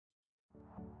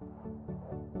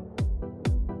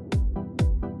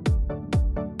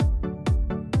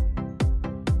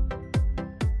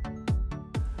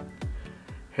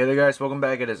Hey there guys, welcome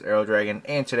back. It is Arrow Dragon,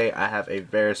 and today I have a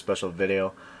very special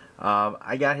video.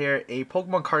 I got here a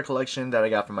Pokemon card collection that I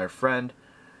got from my friend,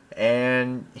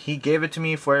 and he gave it to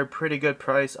me for a pretty good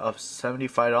price of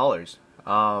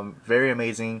 $75. Very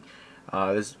amazing.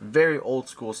 There's very old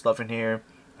school stuff in here,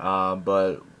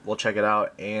 but we'll check it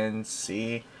out and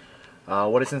see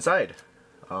what is inside.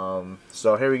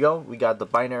 So here we go. We got the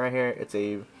binder right here. It's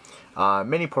a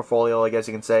mini portfolio, I guess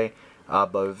you can say.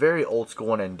 But very old school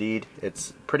one indeed.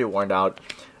 It's pretty worn out.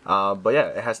 But yeah,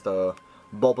 it has the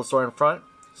Bulbasaur in front.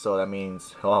 So that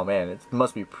means, oh man, it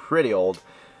must be pretty old.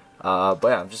 But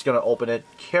yeah, I'm just going to open it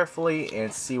carefully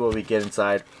and see what we get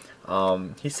inside.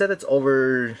 He said it's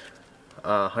over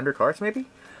 100 cards maybe?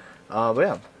 But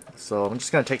yeah, so I'm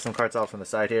just going to take some cards out from the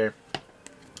side here.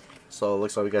 So it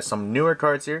looks like we got some newer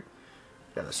cards here.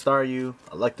 Got a Staryu,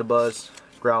 Electabuzz,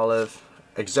 Growlithe,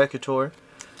 Executor.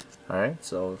 Alright,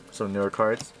 so some newer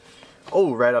cards.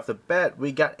 Oh, right off the bat,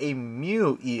 we got a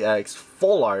Mew EX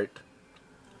Full Art.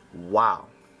 Wow.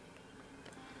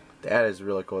 That is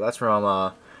really cool. That's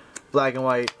from Black and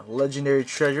White Legendary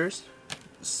Treasures.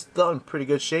 Still in pretty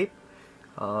good shape.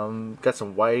 Got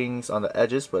some whitings on the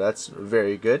edges, but that's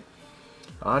very good.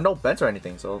 No bends or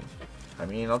anything, so I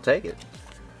mean, I'll take it.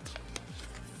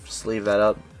 Sleeve that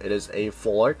up. It is a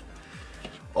Full Art.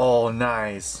 Oh,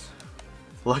 nice.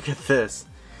 Look at this.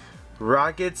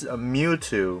 Rocket's a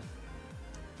Mewtwo.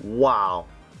 Wow.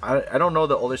 I don't know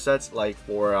the older sets, like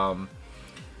for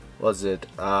was it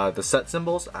the set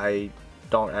symbols? I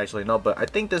don't actually know, but I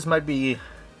think this might be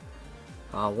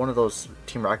one of those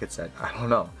Team Rocket set. I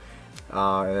don't know.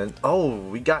 And then, oh,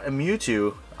 we got a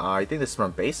Mewtwo. I think this is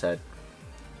from base set.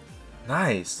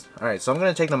 Nice. Alright, so I'm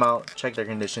gonna take them out, check their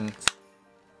conditions.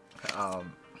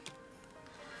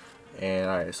 And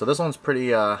alright, so this one's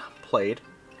pretty played.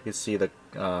 You can see the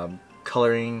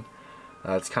coloring,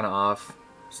 it's kind of off,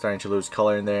 starting to lose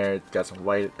color in there. It's got some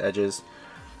white edges,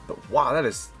 but wow, that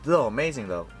is still amazing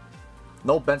though.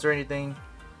 No bends or anything,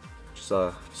 just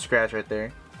a scratch right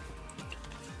there.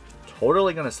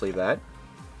 Totally gonna sleeve that.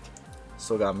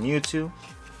 Still got Mewtwo,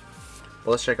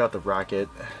 but let's check out the Rocket's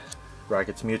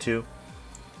Mewtwo.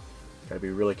 Gotta be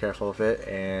really careful with it.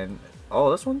 And oh,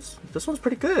 this one's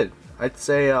pretty good. I'd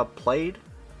say played,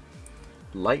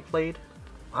 light played.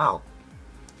 Wow.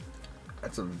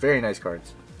 That's some very nice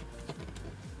cards.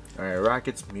 Alright,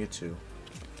 Rocket's Mewtwo.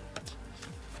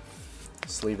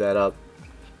 Sleeve that up.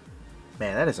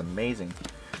 Man, that is amazing.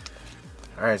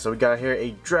 Alright, so we got here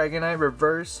a Dragonite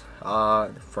Reverse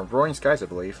from Roaring Skies, I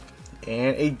believe.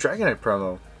 And a Dragonite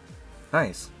promo.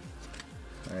 Nice.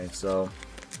 Alright, so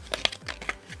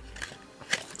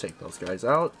take those guys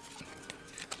out.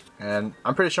 And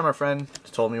I'm pretty sure my friend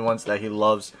told me once that he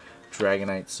loves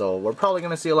Dragonite, so we're probably going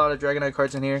to see a lot of Dragonite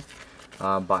cards in here.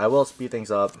 But I will speed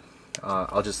things up.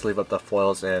 I'll just leave up the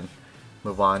foils and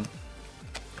move on.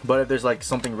 But if there's like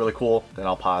something really cool, then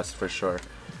I'll pause for sure.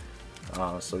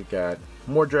 So we got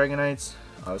more Dragonites.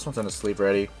 This one's in the sleeve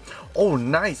ready. Oh,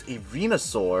 nice! A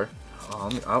Venusaur.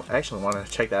 I actually want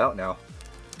to check that out now.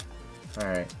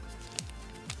 Alright.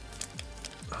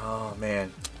 Oh,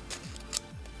 man.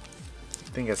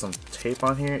 I think I got some tape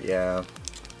on here. Yeah.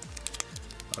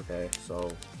 Okay, so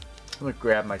I'm going to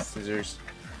grab my scissors.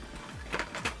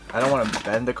 I don't want to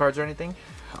bend the cards or anything,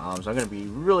 so I'm going to be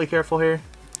really careful here.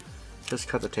 Just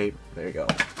cut the tape. There you go.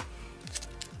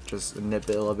 Just nip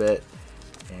it a little bit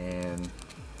and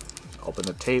open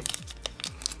the tape.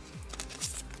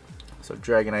 So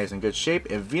Dragonite is in good shape,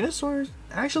 and Venusaur is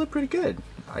actually pretty good.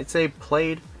 I'd say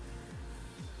played.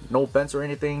 No bends or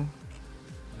anything.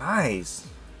 Nice.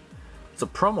 It's a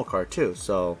promo card too,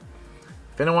 so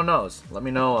if anyone knows, let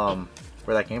me know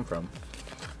where that came from.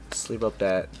 Sleeve up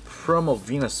that promo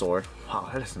Venusaur. Wow,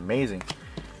 that is amazing.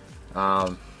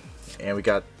 And we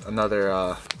got another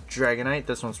Dragonite.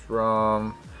 This one's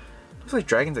from, looks like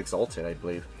Dragon's Exalted, I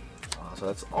believe. So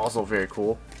that's also very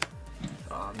cool.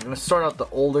 I'm gonna start out the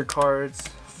older cards,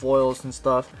 foils and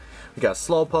stuff. We got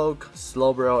Slowpoke,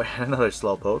 Slowbro, and another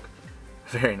Slowpoke.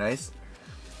 Very nice.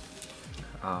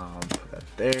 Put that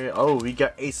there. Oh, we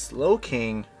got a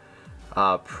Slowking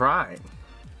Prime.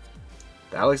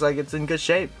 That looks like it's in good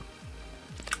shape.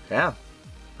 Yeah,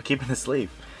 I'll keep it in the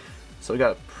sleeve. So we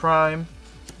got Prime.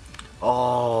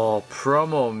 Oh,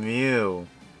 promo Mew.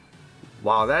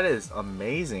 Wow, that is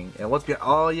amazing. And what's behind?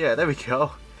 Oh yeah, there we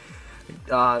go.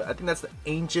 I think that's the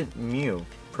Ancient Mew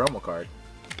promo card.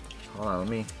 Hold on,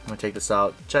 I'm gonna take this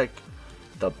out. Check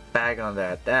the bag on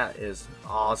that. That is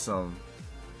awesome.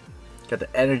 Got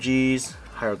the energies,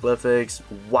 hieroglyphics.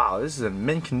 Wow, this is in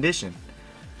mint condition.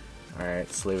 Alright,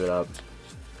 sleeve it up.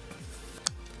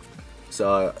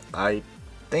 So I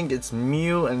think it's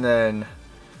Mew and then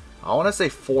I want to say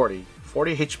 40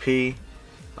 HP,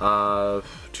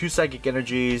 2 psychic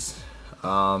energies,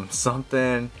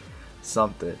 something,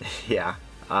 yeah,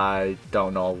 I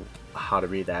don't know how to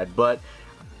read that, but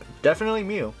definitely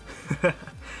Mew.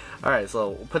 Alright, so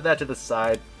we'll put that to the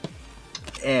side,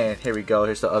 and here we go,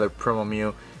 here's the other promo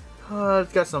Mew.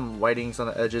 It's got some whitings on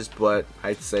the edges, but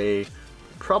I'd say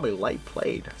probably light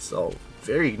played, so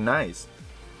very nice.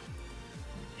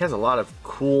 He has a lot of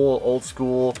cool old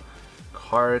school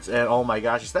cards, and oh my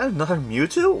gosh, is that another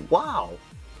Mewtwo? Wow!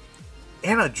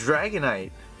 And a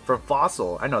Dragonite from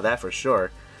Fossil, I know that for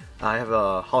sure. I have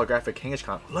a holographic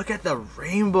Kangaskhan. Look at the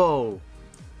rainbow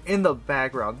in the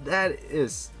background, that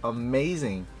is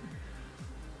amazing.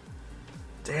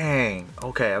 Dang.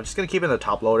 Okay, I'm just gonna keep it in the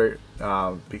top loader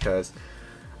because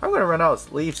I'm gonna run out of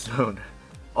sleeves soon.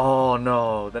 Oh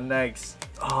no, the next.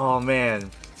 Oh man.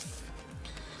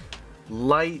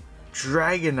 Light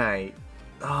Dragonite.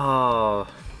 Oh,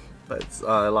 but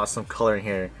I lost some color in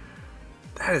here.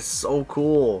 That is so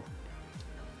cool.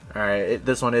 Alright,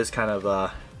 this one is kind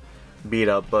of beat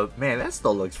up, but man, that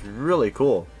still looks really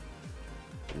cool.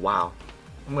 Wow.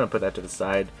 I'm gonna put that to the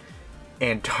side.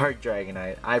 And Dark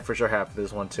Dragonite, I for sure have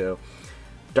this one too.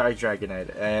 Dark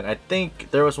Dragonite, and I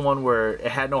think there was one where it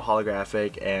had no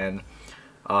holographic, and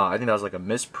I think that was like a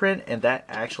misprint, and that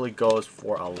actually goes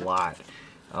for a lot.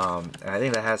 And I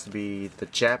think that has to be the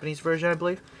Japanese version, I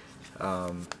believe.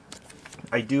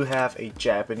 I do have a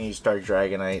Japanese Dark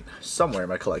Dragonite somewhere in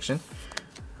my collection.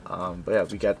 But yeah,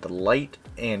 we got the Light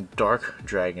and Dark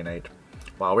Dragonite.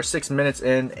 Wow, we're 6 minutes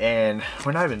in, and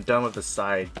we're not even done with the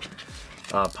side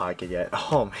pocket yet.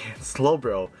 Oh man,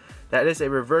 Slowbro. That is a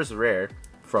reverse rare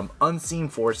from Unseen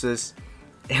Forces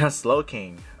and a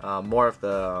Slowking. More of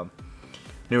the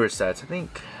newer sets. I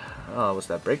think, what's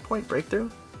that, Breakpoint? Breakthrough?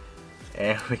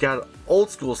 And we got old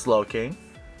school Slowking.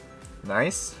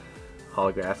 Nice.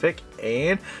 Holographic.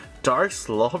 And Dark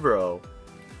Slowbro.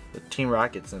 The Team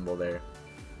Rocket symbol there.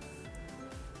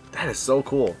 That is so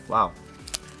cool. Wow.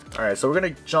 Alright, so we're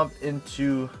going to jump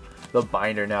into the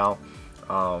binder now.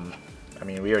 I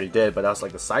mean, we already did, but that was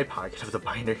like the side pocket of the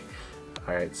binder.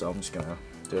 Alright, so I'm just gonna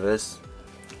do this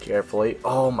carefully.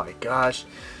 Oh my gosh.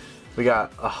 We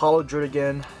got a Holodrid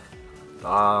again.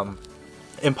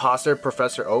 Imposter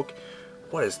Professor Oak.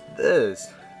 What is this?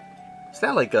 Is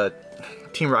that like a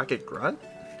Team Rocket Grunt?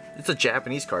 It's a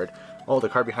Japanese card. Oh, the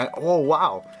card behind. Oh,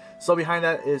 wow. So behind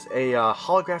that is a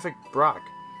holographic Brock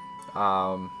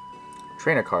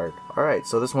trainer card. Alright,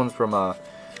 so this one's from,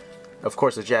 of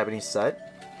course, a Japanese set.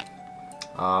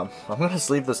 I'm gonna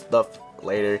sleeve this stuff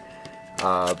later,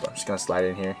 but I'm just gonna slide it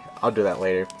in here. I'll do that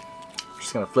later.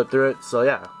 Just gonna flip through it. So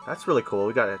yeah, that's really cool.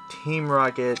 We got a Team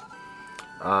Rocket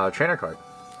trainer card,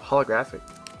 holographic.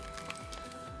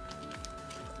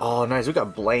 Oh, nice. We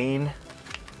got Blaine.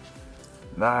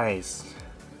 Nice.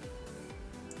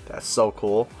 That's so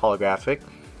cool. Holographic.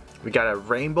 We got a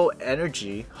Rainbow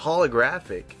Energy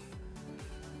holographic.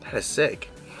 That is sick.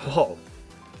 Whoa.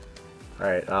 All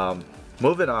right.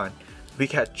 Moving on. We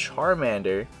got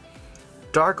Charmander,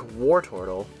 Dark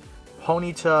Wartortle,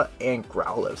 Ponyta, and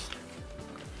Growlithe.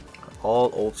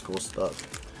 All old school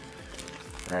stuff.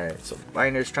 Alright, so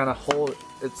binder's trying to hold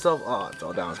itself. Oh, it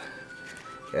fell down.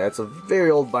 Yeah, it's a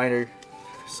very old binder,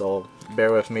 so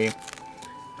bear with me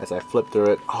as I flip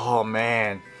through it. Oh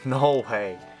man, no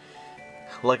way.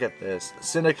 Look at this.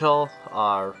 Cyndaquil,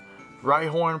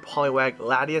 Rhyhorn, Poliwag,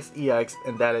 Latias EX,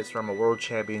 and that is from a World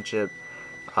Championship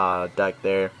deck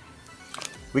there.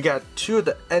 We got 2 of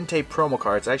the Entei promo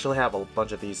cards. I actually have a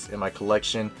bunch of these in my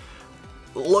collection.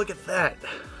 Look at that.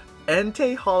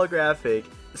 Entei holographic,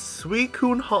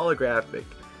 Suicune holographic.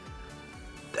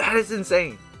 That is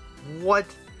insane. What?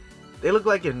 They look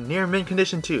like in near mint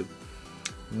condition too.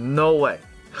 No way.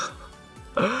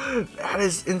 That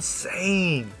is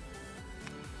insane.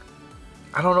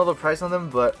 I don't know the price on them,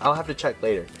 but I'll have to check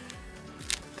later.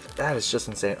 That is just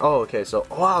insane. Oh, okay, so,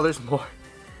 wow, there's more.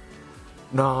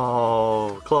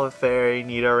 No, Clefairy,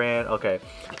 Nidoran. Okay,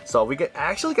 so we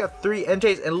actually got 3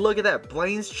 Enteis, and look at that,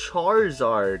 Blaine's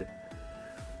Charizard,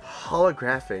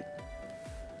 holographic.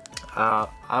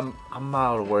 I'm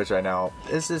out of words right now.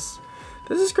 This is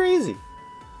crazy.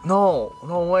 No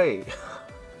way.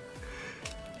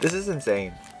 This is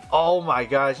insane. Oh my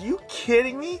gosh, you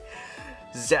kidding me?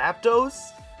 Zapdos,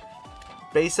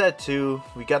 base set 2.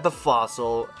 We got the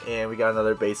Fossil, and we got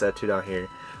another base set 2 down here.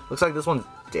 Looks like this one's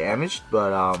damaged,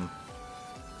 but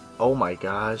oh my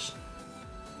gosh,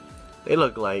 they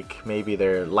look like maybe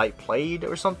they're light played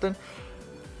or something.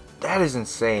 That is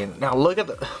insane. Now look at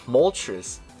the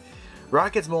Moltres,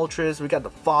 Rocket's Moltres. We got the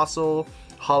Fossil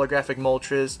holographic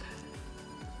Moltres.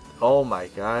 Oh my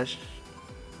gosh,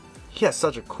 he has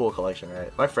such a cool collection,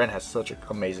 right? My friend has such an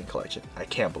amazing collection. I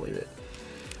can't believe it.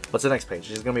 What's the next page?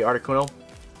 Is it gonna be Articuno?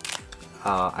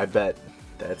 I bet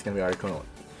that it's gonna be Articuno.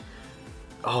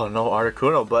 Oh no,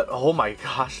 Articuno, but oh my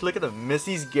gosh, look at the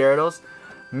Misty's Gyarados,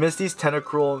 Misty's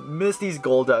Tentacruel, Misty's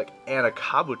Golduck, and a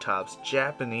Kabutops,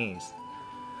 Japanese.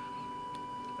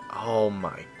 Oh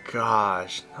my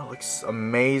gosh, that looks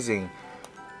amazing.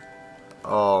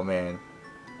 Oh man.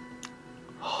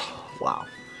 Oh, wow.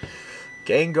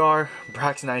 Gengar,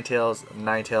 Brock's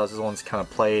Ninetales, this one's kind of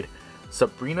played.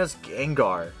 Sabrina's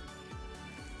Gengar.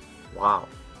 Wow.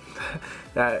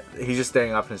 That he's just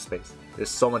staring up in space. There's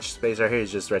so much space right here.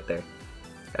 He's just right there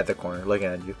at the corner looking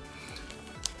at you.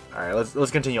 Alright,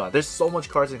 let's continue on. There's so much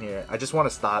cards in here. I just want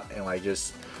to stop and like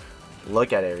just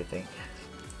look at everything.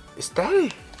 Is that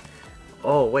a...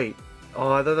 Oh wait.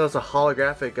 Oh, I thought that was a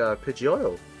holographic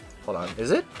Pidgeotto. Hold on, is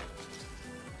it?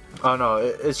 Oh no,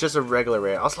 it's just a regular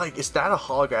rare. I was like, is that a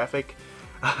holographic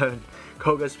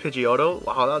Koga's Pidgeotto?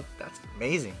 Wow, that's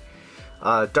amazing.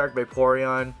 Dark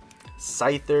Vaporeon,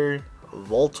 Scyther,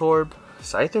 Voltorb.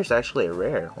 Scyther's actually a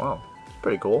rare. Wow,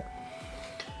 pretty cool.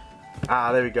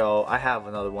 There we go. I have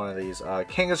another one of these.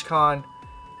 Kangaskhan.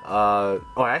 Oh,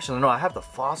 actually, no, I have the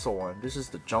fossil one. This is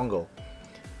the jungle.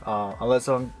 Unless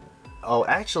I'm... Oh,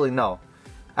 actually, no.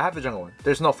 I have the jungle one.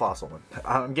 There's no fossil one.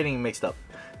 I'm getting mixed up.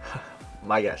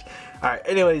 My gosh. Alright,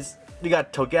 anyways, you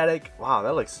got Togetic. Wow,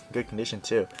 that looks good condition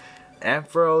too.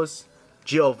 Ampharos,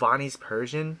 Giovanni's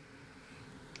Persian.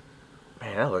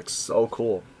 Man, that looks so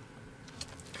cool.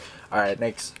 Alright,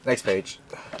 next page.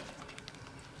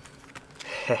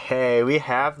 Hey, we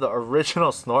have the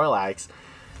original Snorlax.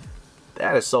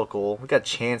 That is so cool. We got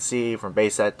Chansey from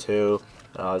base set 2.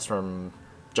 It's from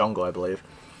Jungle, I believe.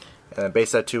 And then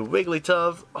base set 2,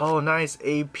 Wigglytuff. Oh, nice.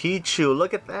 A Pichu.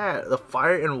 Look at that. The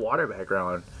fire and water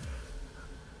background.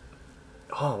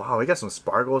 Oh, wow. We got some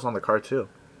sparkles on the card, too.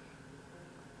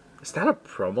 Is that a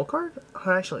promo card?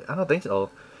 Oh, actually, I don't think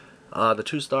so. The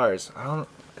 2 stars. I don't...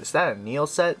 Is that a Neo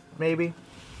set, maybe?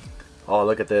 Oh,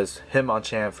 look at this.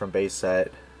 Hitmonchan from base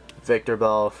set.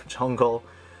 Victreebel, Jungle,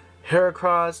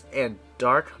 Heracross, and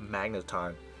Dark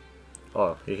Magneton.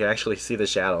 Oh, you can actually see the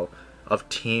shadow of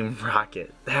Team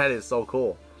Rocket. That is so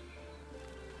cool.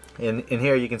 In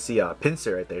here you can see a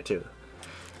Pinsir right there too.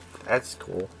 That's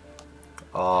cool.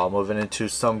 Moving into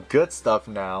some good stuff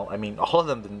now. I mean, all of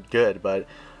them been good, but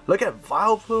look at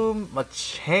Vileplume,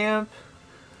 Machamp.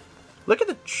 Look at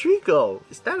the Trico.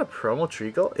 Is that a promo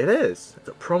Trico? It is. It's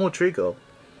a promo Trico.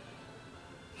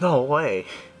 No way.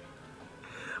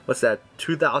 What's that?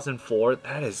 2004?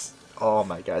 That is... Oh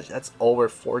my gosh. That's over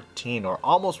 14 or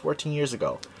almost 14 years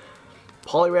ago.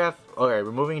 Poliwrath. Okay,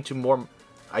 we're moving to more,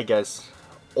 I guess,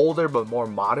 older but more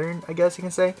modern, I guess you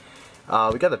can say.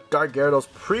 We got the Dark Gyarados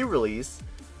pre-release.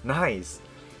 Nice.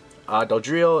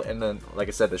 Dodrio, and then, like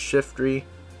I said, the Shiftry.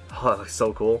 Oh, that looks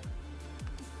so cool.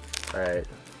 Alright.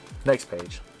 Next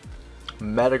page.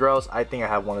 Metagross. I think I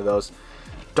have one of those.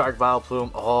 Dark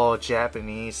Vileplume. Oh,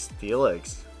 Japanese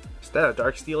Steelix. Is that a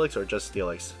Dark Steelix or just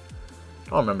Steelix? I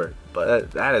don't remember, but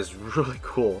that is really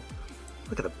cool.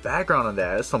 Look at the background on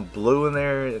that. There's some blue in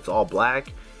there. It's all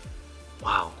black.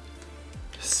 Wow.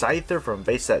 Scyther from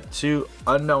base set 2.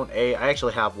 Unknown A. I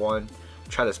actually have one.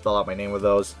 Try to spell out my name with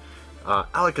those.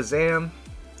 Alakazam.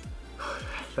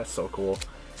 That's so cool.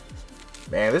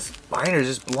 Man, this binder is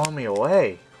just blowing me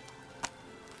away.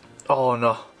 Oh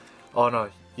no. Oh no.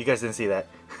 You guys didn't see that.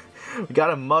 We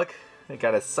got a Muck. We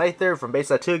got a Scyther from base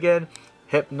set 2 again.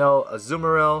 Hypno,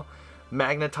 Azumarill,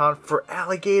 Magneton for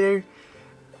Alligator,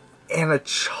 and a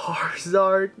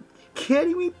Charizard. You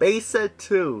kidding me? Base set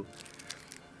 2.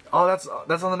 Oh, that's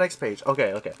on the next page.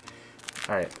 Okay, okay.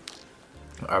 Alright.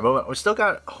 Alright, moving on. We still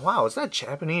got... Oh, wow, is that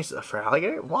Japanese for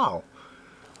Alligator? Wow.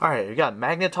 Alright, we got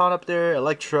Magneton up there,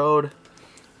 Electrode,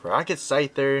 Rocket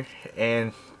Scyther,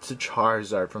 and it's a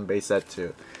Charizard from base set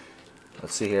 2.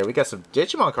 Let's see here. We got some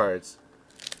Digimon cards.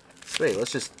 Wait,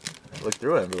 let's just look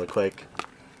through them really quick.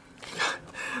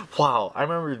 Wow, I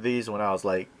remember these when I was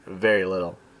like very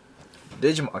little.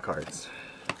 Digimon cards.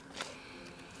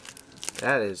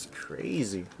 That is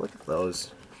crazy. Look at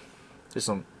those.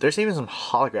 There's even some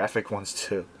holographic ones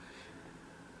too.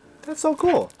 That's so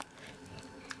cool.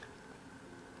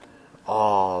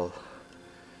 Oh,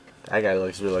 that guy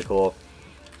looks really cool.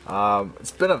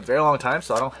 It's been a very long time,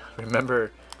 so I don't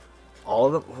remember all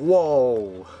of them.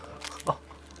 Whoa.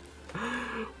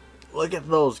 Look at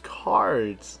those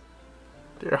cards.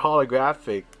 They're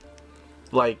holographic.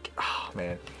 Like, oh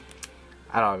man.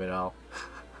 I don't even know.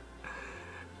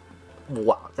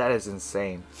 Wow, that is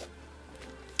insane.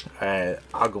 Alright,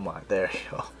 Agumon. There you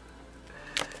go.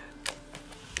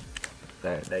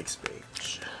 Alright, next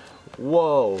page.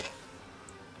 Whoa.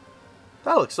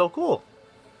 That looks so cool.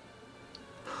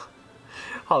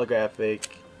 Holographic.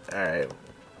 Alright.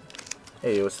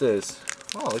 Hey, what's this?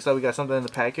 Oh, looks like we got something in the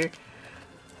pack here.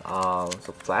 It's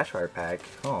a flashcard pack.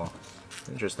 Oh,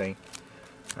 interesting.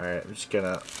 Alright, I'm just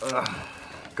gonna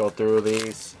go through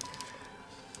these.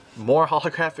 More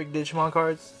holographic Digimon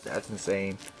cards? That's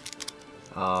insane.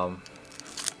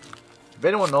 If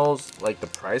anyone knows like the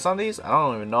price on these, I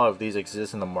don't even know if these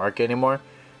exist in the market anymore.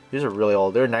 These are really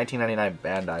old. They're 1999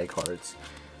 Bandai cards.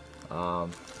 I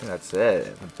think that's it.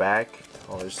 In the back,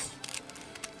 oh,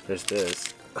 there's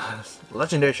this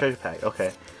legendary treasure pack.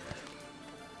 Okay.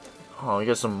 Oh, we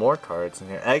got some more cards in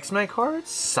here. X-Men cards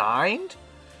signed.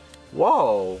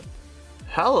 Whoa.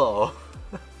 Hello.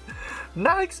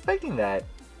 Not expecting that.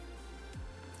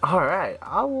 Alright,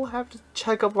 I will have to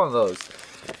check up on those.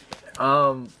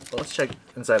 Let's check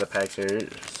inside the packs here.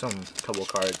 Some couple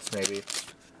cards maybe.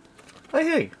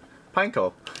 Hey,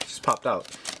 Pineco just popped out.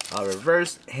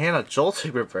 Reverse and a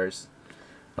Joltik reverse.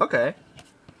 Okay.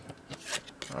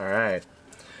 Alright.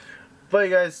 But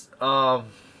you guys, that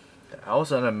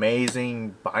was an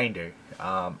amazing binder.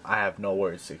 I have no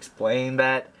words to explain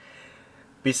that.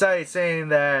 Besides saying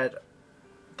that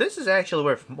this is actually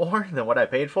worth more than what I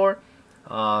paid for.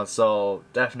 So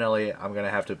definitely I'm gonna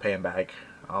have to pay him back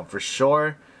for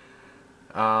sure.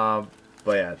 But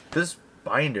yeah, this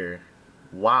binder,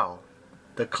 wow,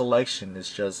 the collection is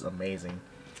just amazing.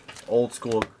 Old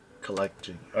school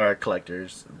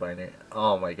collectors binder.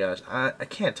 Oh my gosh, I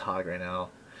can't talk right now.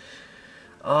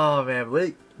 Oh man,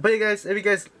 but you guys, if you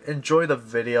guys enjoy the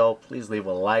video, please leave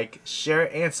a like,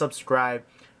 share, and subscribe.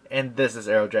 And this is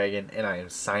Aero Dragon, and I am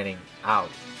signing out.